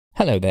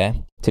Hello there.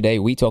 Today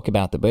we talk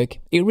about the book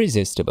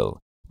Irresistible,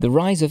 The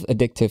Rise of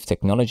Addictive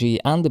Technology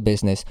and the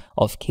Business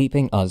of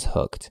Keeping Us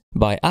Hooked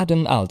by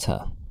Adam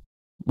Alter.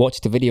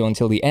 Watch the video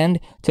until the end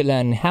to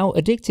learn how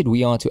addicted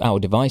we are to our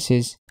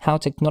devices, how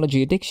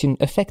technology addiction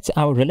affects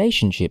our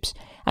relationships,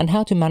 and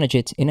how to manage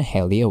it in a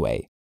healthier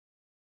way.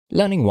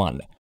 Learning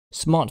 1.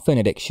 Smartphone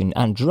addiction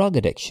and drug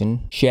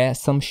addiction share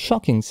some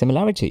shocking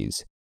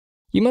similarities.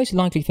 You most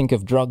likely think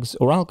of drugs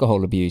or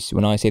alcohol abuse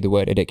when I say the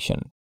word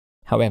addiction.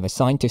 However,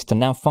 scientists are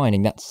now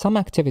finding that some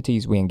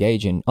activities we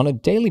engage in on a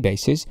daily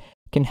basis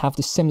can have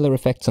the similar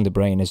effects on the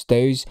brain as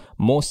those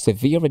more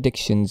severe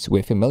addictions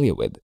we're familiar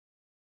with.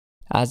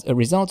 As a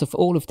result of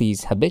all of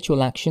these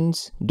habitual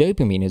actions,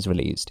 dopamine is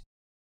released.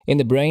 In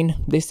the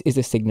brain, this is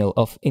a signal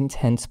of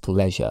intense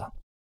pleasure.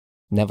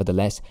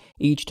 Nevertheless,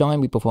 each time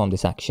we perform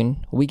this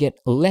action, we get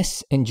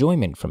less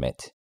enjoyment from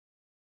it.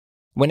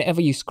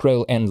 Whenever you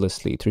scroll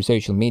endlessly through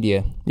social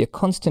media, you're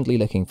constantly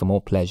looking for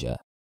more pleasure.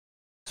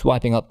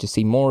 Swiping up to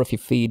see more of your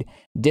feed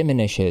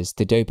diminishes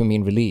the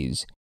dopamine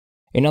release.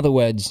 In other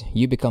words,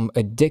 you become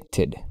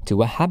addicted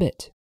to a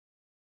habit.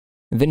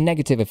 The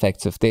negative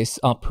effects of this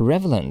are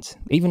prevalent,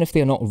 even if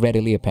they are not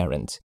readily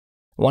apparent.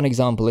 One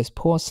example is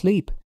poor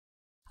sleep.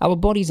 Our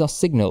bodies are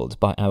signaled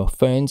by our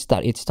phones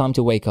that it's time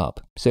to wake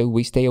up, so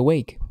we stay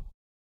awake.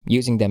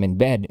 Using them in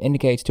bed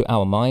indicates to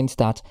our minds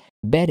that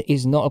bed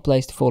is not a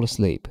place to fall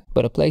asleep,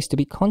 but a place to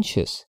be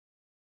conscious.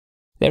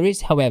 There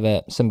is,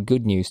 however, some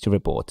good news to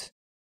report.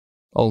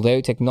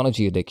 Although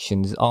technology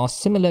addictions are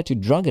similar to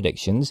drug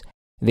addictions,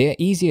 they are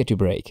easier to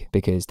break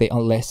because they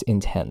are less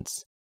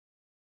intense.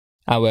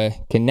 Our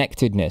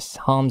connectedness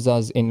harms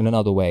us in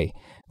another way,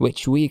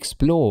 which we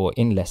explore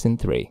in Lesson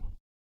 3.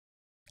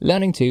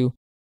 Learning 2.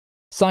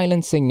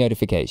 Silencing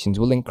notifications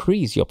will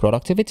increase your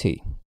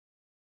productivity.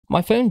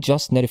 My phone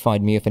just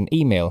notified me of an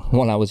email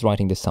while I was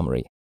writing the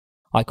summary.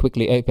 I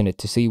quickly opened it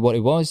to see what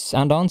it was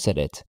and answered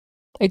it.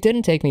 It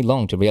didn't take me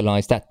long to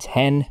realize that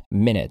 10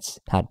 minutes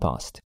had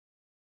passed.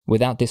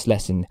 Without this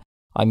lesson,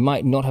 I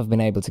might not have been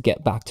able to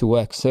get back to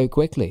work so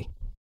quickly.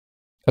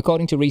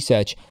 According to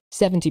research,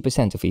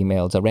 70% of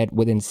emails are read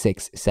within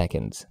 6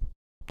 seconds.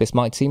 This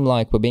might seem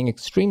like we're being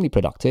extremely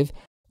productive,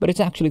 but it's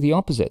actually the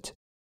opposite.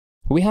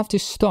 We have to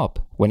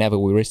stop whenever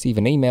we receive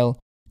an email,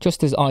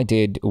 just as I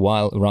did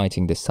while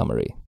writing this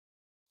summary.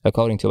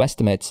 According to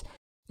estimates,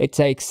 it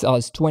takes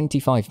us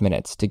 25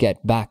 minutes to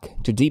get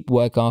back to deep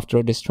work after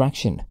a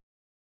distraction.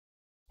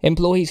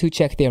 Employees who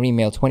check their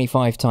email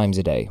 25 times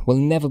a day will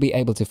never be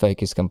able to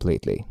focus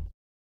completely.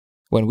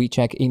 When we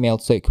check email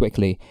so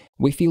quickly,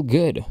 we feel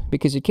good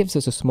because it gives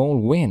us a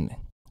small win,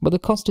 but the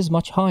cost is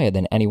much higher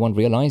than anyone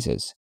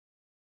realizes.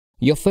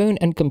 Your phone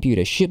and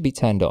computer should be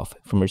turned off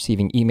from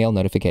receiving email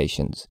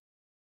notifications.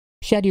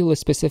 Schedule a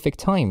specific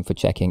time for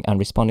checking and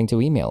responding to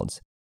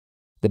emails.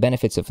 The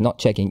benefits of not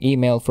checking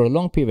email for a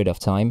long period of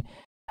time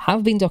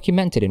have been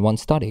documented in one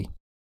study.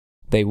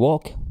 They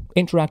walk,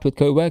 interact with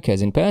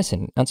co-workers in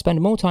person, and spend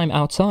more time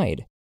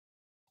outside.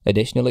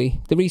 Additionally,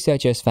 the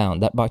researchers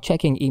found that by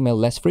checking email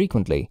less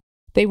frequently,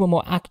 they were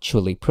more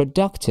actually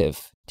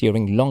productive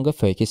during longer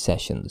focus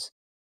sessions.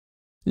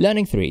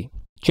 Learning 3.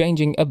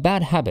 Changing a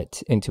bad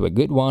habit into a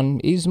good one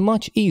is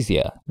much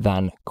easier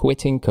than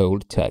quitting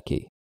cold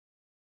turkey.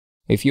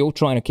 If you're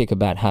trying to kick a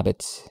bad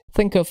habit,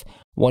 think of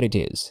what it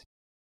is.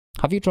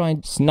 Have you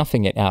tried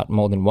snuffing it out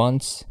more than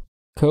once?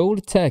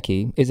 Cold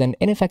turkey is an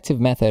ineffective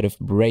method of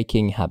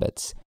breaking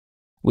habits.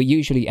 We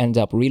usually end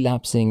up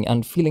relapsing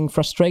and feeling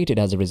frustrated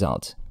as a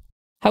result.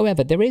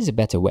 However, there is a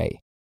better way.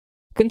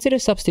 Consider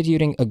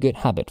substituting a good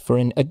habit for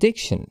an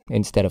addiction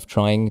instead of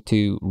trying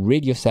to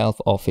rid yourself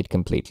of it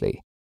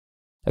completely.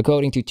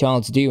 According to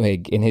Charles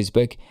Duhigg in his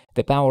book,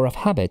 The Power of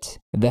Habit,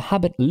 the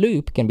habit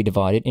loop can be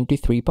divided into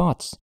 3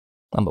 parts.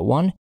 Number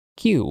 1,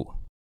 cue.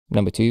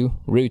 Number 2,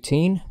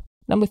 routine.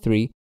 Number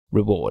 3,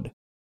 reward.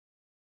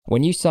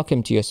 When you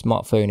succumb to your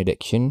smartphone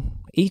addiction,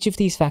 each of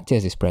these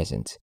factors is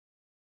present.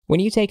 When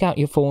you take out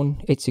your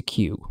phone, it's a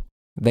cue.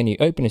 Then you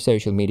open a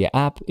social media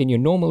app in your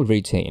normal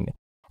routine,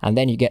 and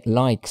then you get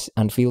likes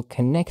and feel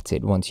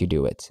connected once you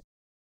do it.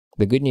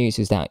 The good news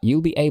is that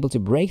you'll be able to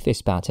break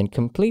this pattern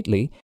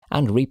completely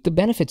and reap the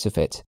benefits of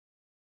it.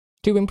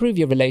 To improve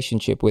your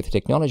relationship with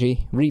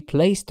technology,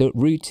 replace the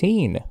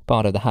routine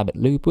part of the habit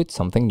loop with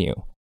something new.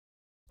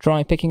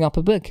 Try picking up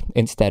a book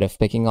instead of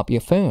picking up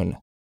your phone.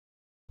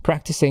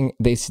 Practicing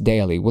this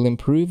daily will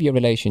improve your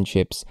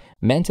relationships,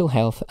 mental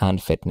health,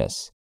 and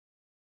fitness.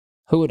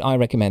 Who would I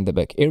recommend the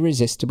book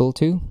Irresistible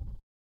to?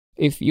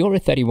 If you're a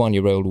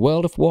 31-year-old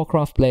World of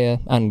Warcraft player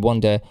and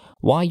wonder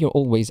why you're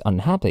always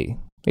unhappy,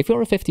 if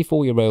you're a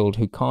 54-year-old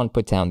who can't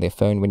put down their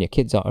phone when your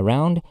kids are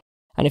around,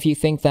 and if you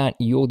think that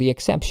you're the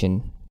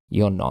exception,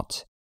 you're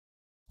not.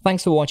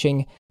 Thanks for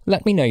watching.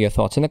 Let me know your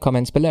thoughts in the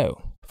comments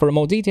below. For a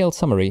more detailed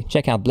summary,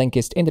 check out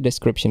Blinkist in the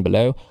description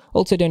below.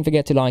 Also, don't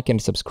forget to like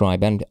and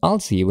subscribe, and I'll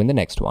see you in the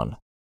next one.